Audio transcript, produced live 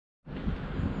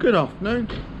Good afternoon,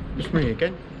 it's me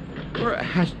again. We're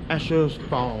at Ashurst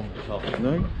Farm this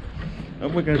afternoon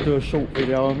and we're going to do a short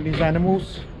video on these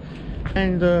animals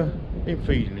and in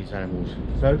feeding these animals.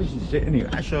 So this is it anyway,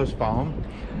 Ashurst Farm,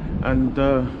 and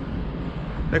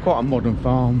they're quite a modern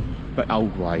farm but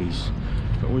old ways.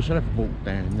 But we shall have a walk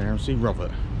down there and see Robert.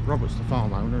 Robert's the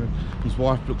farm owner. His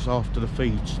wife looks after the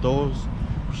feed stores.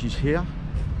 She's here.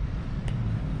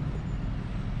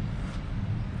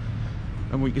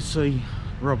 And we can see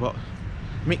Robert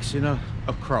mixing a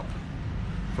crop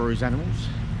for his animals,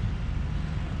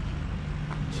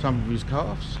 some of his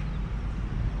calves.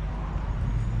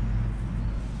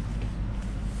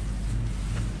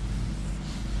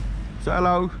 So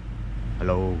hello.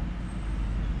 Hello.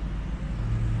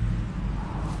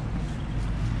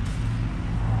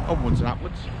 Onwards and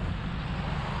upwards.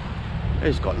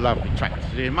 He's got lovely tractors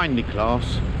here, mainly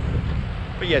Claas,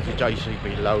 but he has a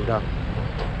JCB loader.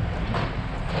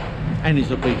 And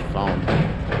it's a beef farm.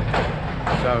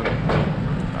 So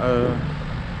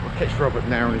we'll catch Robert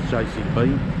now on his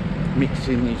JCB,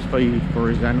 mixing his feed for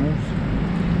his animals.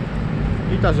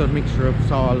 He does a mixture of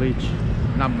silage,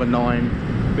 number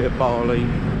 9, bit of barley,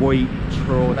 wheat,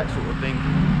 straw, that sort of thing.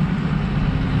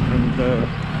 And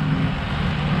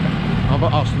I've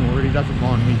asked him already, he doesn't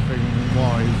mind me feeding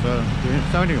why he's doing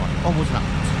it. So anyway, onwards and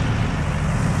upwards.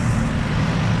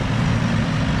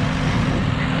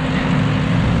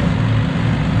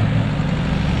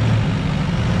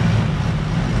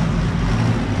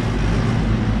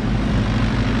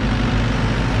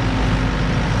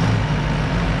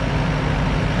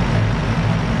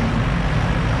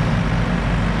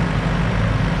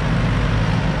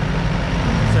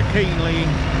 Keenly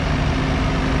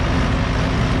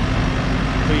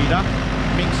feeder,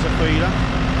 mixer feeder.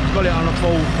 It's got it on a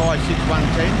full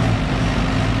 56110.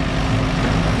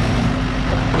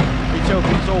 He tells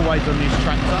me it's always on this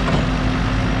tractor.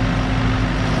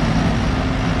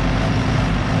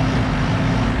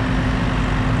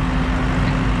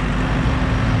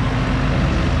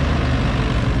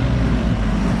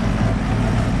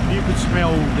 You could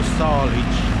smell the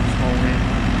silage this morning.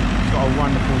 Got a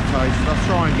wonderful taste. I'll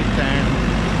try and get down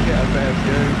and get a better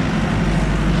view.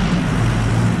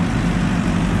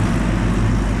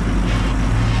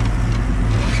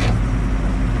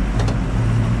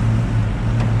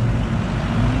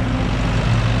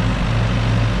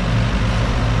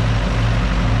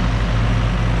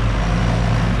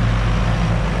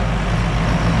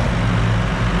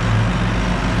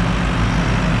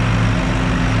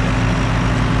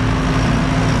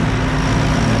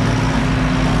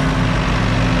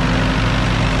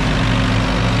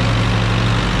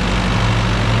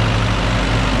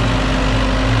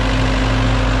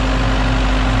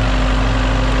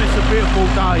 Beautiful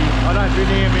day. I don't know if you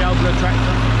can hear me over the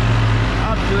tractor.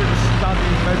 Absolutely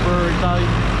stunning February day.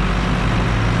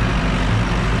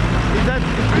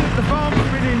 The farm's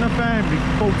been in the family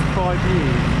for 45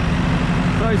 years.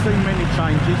 So they've seen many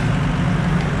changes.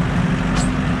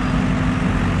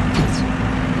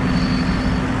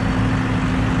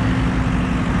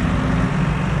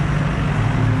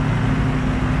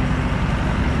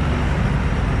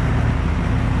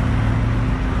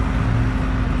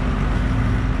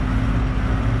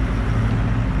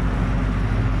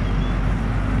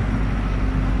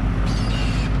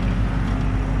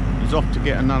 Off to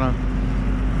get another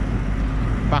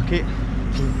bucket,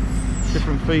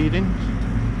 different feeding.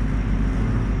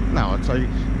 No, I'd say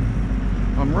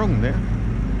I'm wrong there.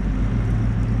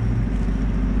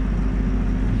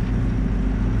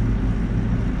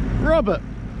 Robert,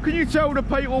 can you tell the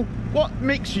people what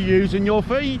mix you use in your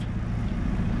feed?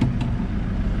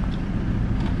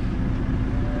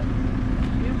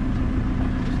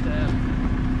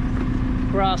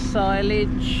 Grass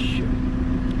silage,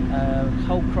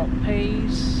 whole crop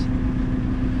peas,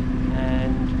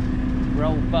 and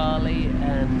rolled barley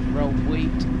and rolled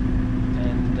wheat,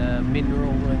 and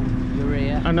mineral and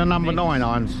urea. And the number 9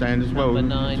 I understand as well.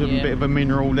 Number 9, there's a bit of a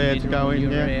mineral there to go in.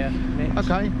 Urea mix.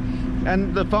 Okay.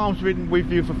 And the farm's been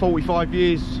with you for 45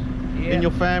 years in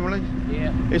your family?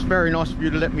 Yeah. It's very nice of you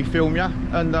to let me film you,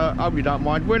 and I hope you don't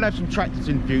mind. We'll have some tractors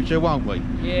in the future, won't we?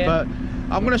 Yeah. But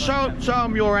I'm going to show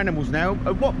them your animals now.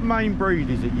 What main breed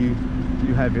is it you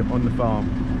have it on the farm?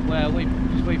 Well, we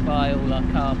buy all our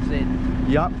calves in.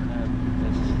 Yep.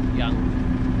 There's young,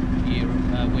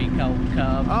 week-old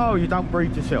calves. Oh, you don't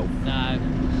breed yourself? No.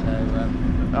 So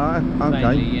okay.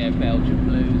 mainly, yeah, Belgian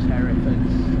Blues,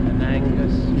 Herefords, and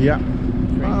Angus. Yeah.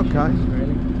 French, Okay.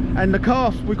 really. And the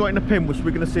calves we got in the pen, which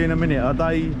we're going to see in a minute, are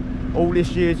they all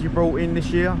this year's you brought in this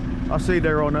year? I see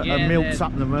they're on a milk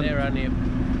supplement. They're only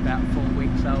about 4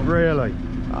 weeks old. Really?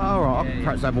 All right, Yeah, I'll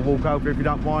perhaps have a walk over if you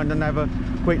don't mind and have a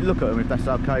quick look at them if that's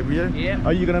okay with you. Yeah.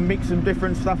 Are you going to mix some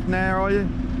different stuff now, are you?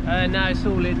 No, it's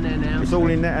all in there now. It's all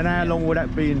in there, and how long will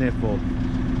that be in there for?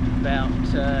 About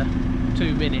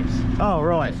 2 minutes. Oh,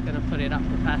 right. Just going to put it up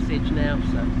the passage now,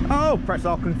 so. Oh, perhaps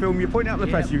I can film you pointing up the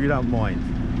passage if you don't mind.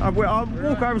 I'll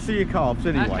walk over and see your calves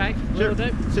anyway. Okay, will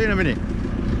do. See you in a minute.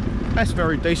 That's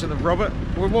very decent of Robert.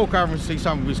 We'll walk over and see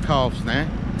some of his calves now,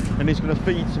 and he's going to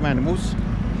feed some animals,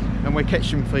 and we'll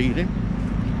catch him feeding.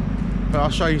 But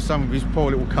I'll show you some of his poor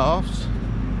little calves.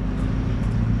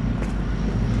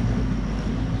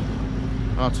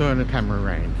 I'll turn the camera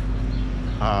around.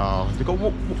 Oh, they've got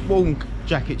warm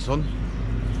jackets on.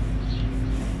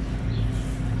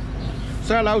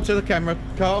 Say hello to the camera,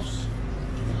 calves.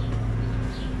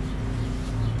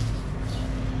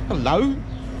 Hello.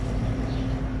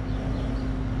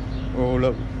 Oh,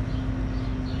 look.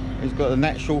 He's got a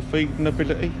natural feeding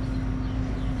ability.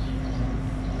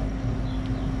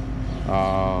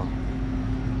 Ah.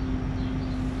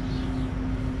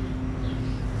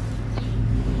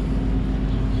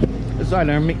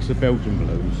 They're a mix of Belgian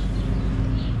Blues.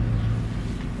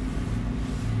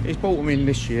 He's bought them in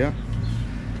this year.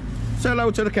 Say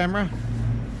hello to the camera.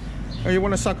 Oh, you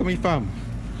want to suck on me thumb?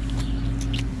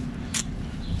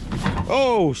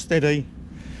 Oh, steady.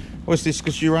 What's this?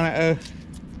 Because you ran out of...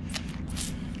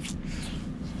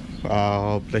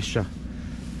 Oh, bless you.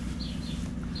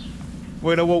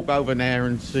 We're going to walk over there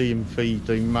and see him feed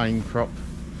the main crop.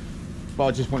 But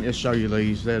I just wanted to show you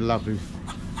these. They're lovely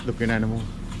looking animals.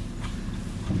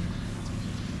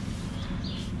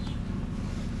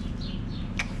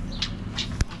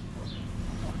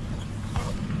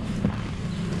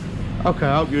 Okay,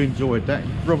 I hope you enjoyed that.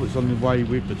 Robert's on the way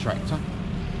with the tractor.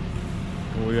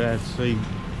 We had to see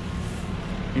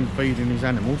him feeding his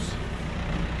animals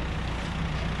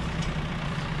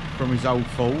from his old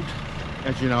Ford.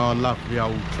 As you know, I love the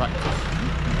old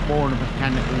tractors. More on the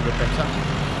mechanical, the better.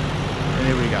 And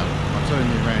here we go. I'll turn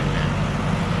you around now.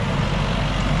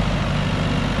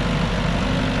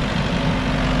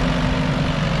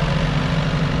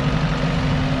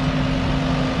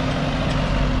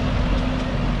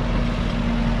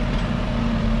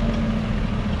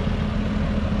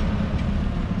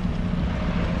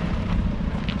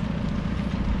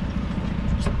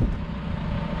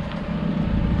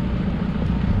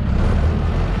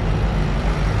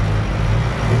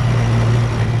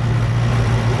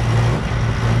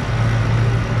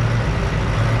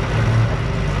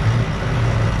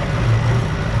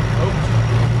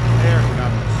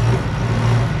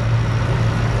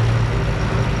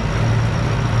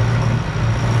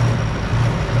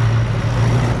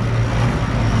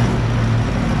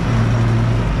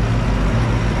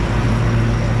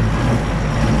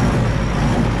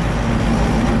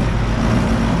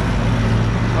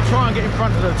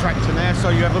 Front of the tractor now so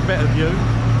you have a better view. All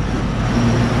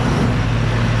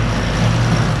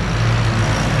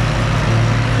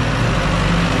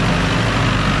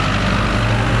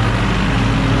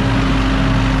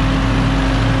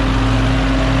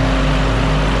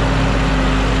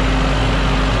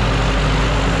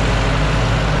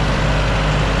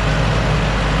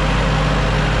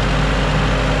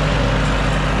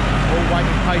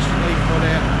waiting patiently for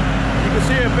their... You can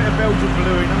see a bit of Belgian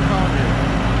blue in them, can't you?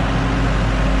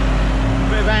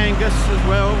 Bit of Angus as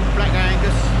well, black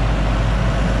Angus.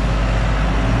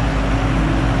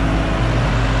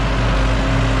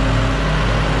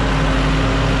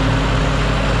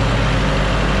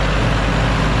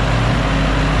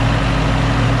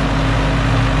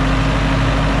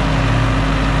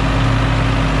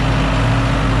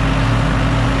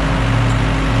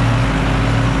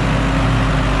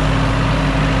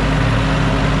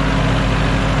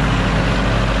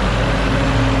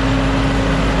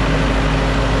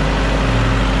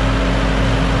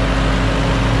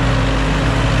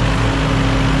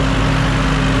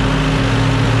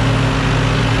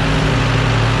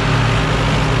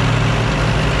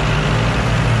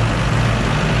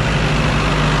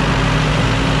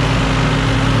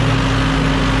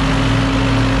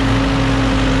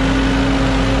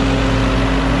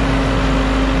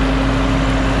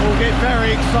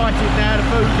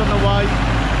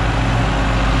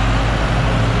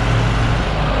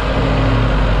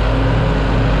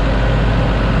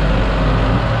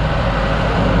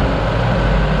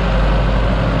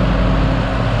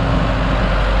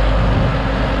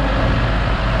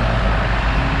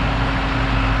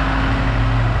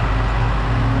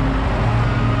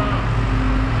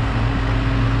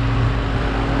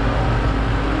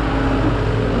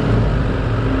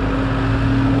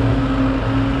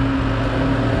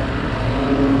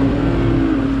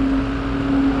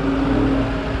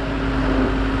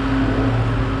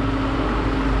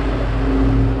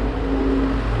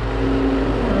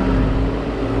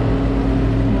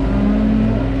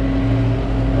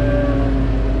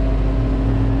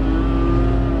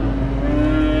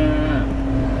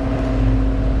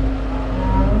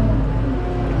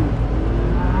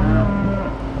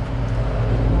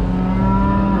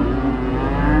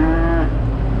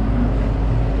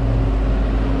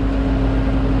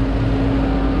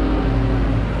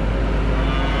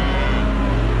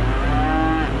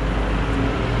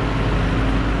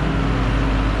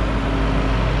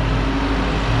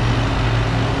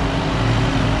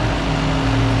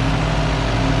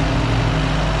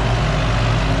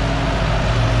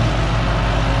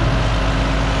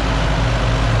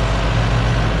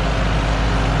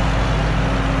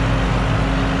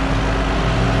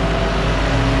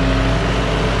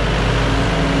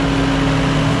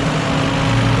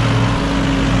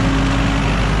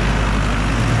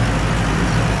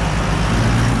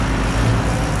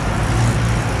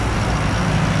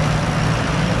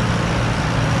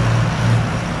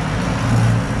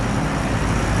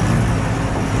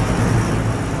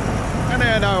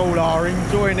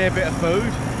 enjoying their bit of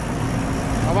food.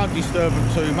 I won't disturb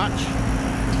them too much.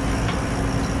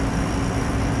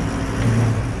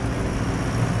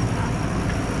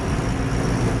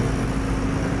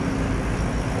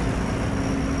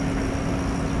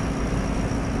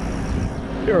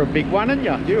 You're a big one, aren't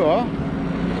you? You are.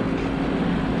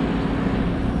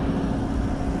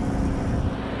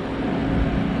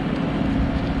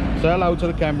 Say hello to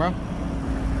the camera.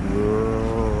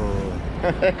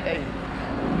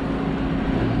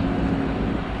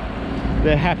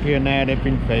 They're happier now they've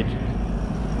been fed.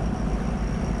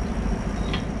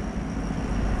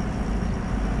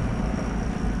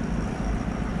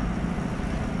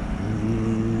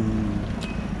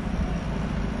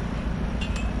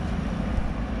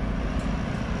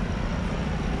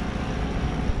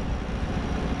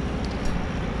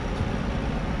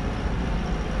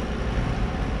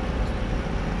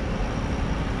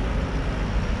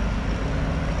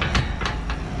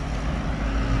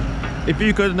 If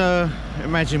you could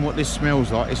imagine what this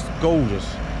smells like, it's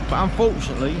gorgeous. But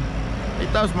unfortunately,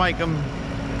 it does make them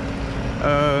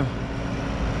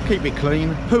keep it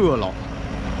clean, poo a lot.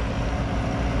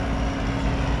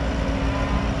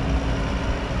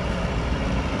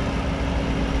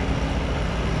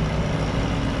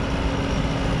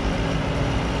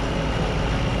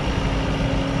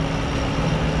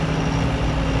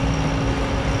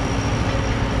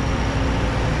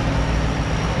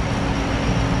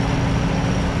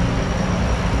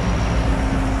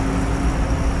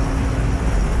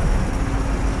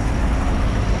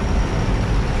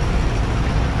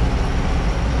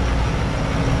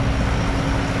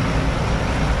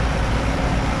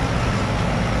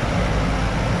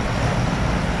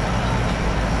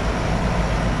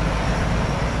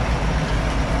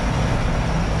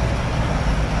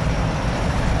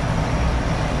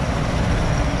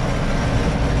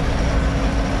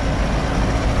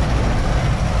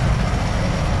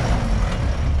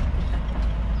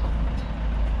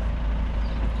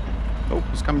 Oh,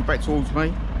 it's coming back towards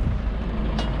me.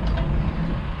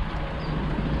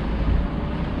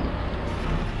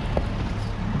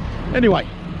 Anyway,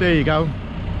 there you go.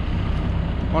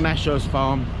 On Ashurst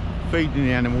farm, feeding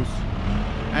the animals.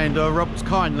 And Robert's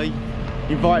kindly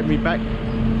invited me back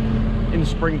in the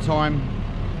springtime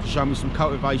to show me some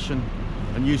cultivation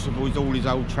and use of all his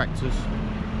old tractors.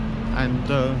 And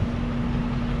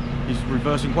he's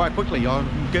reversing quite quickly. I'll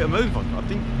get a move on, I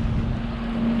think.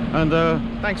 And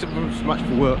thanks so much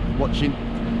for watching.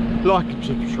 Like and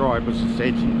subscribe, as I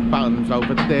said. The button's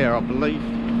over there, I believe.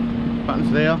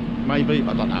 Button's there, maybe,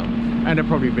 I don't know. And there'll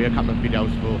probably be a couple of videos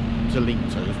to link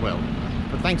to as well.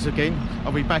 But thanks again.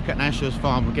 I'll be back at Ashurst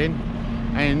farm again.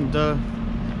 And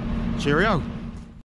cheerio.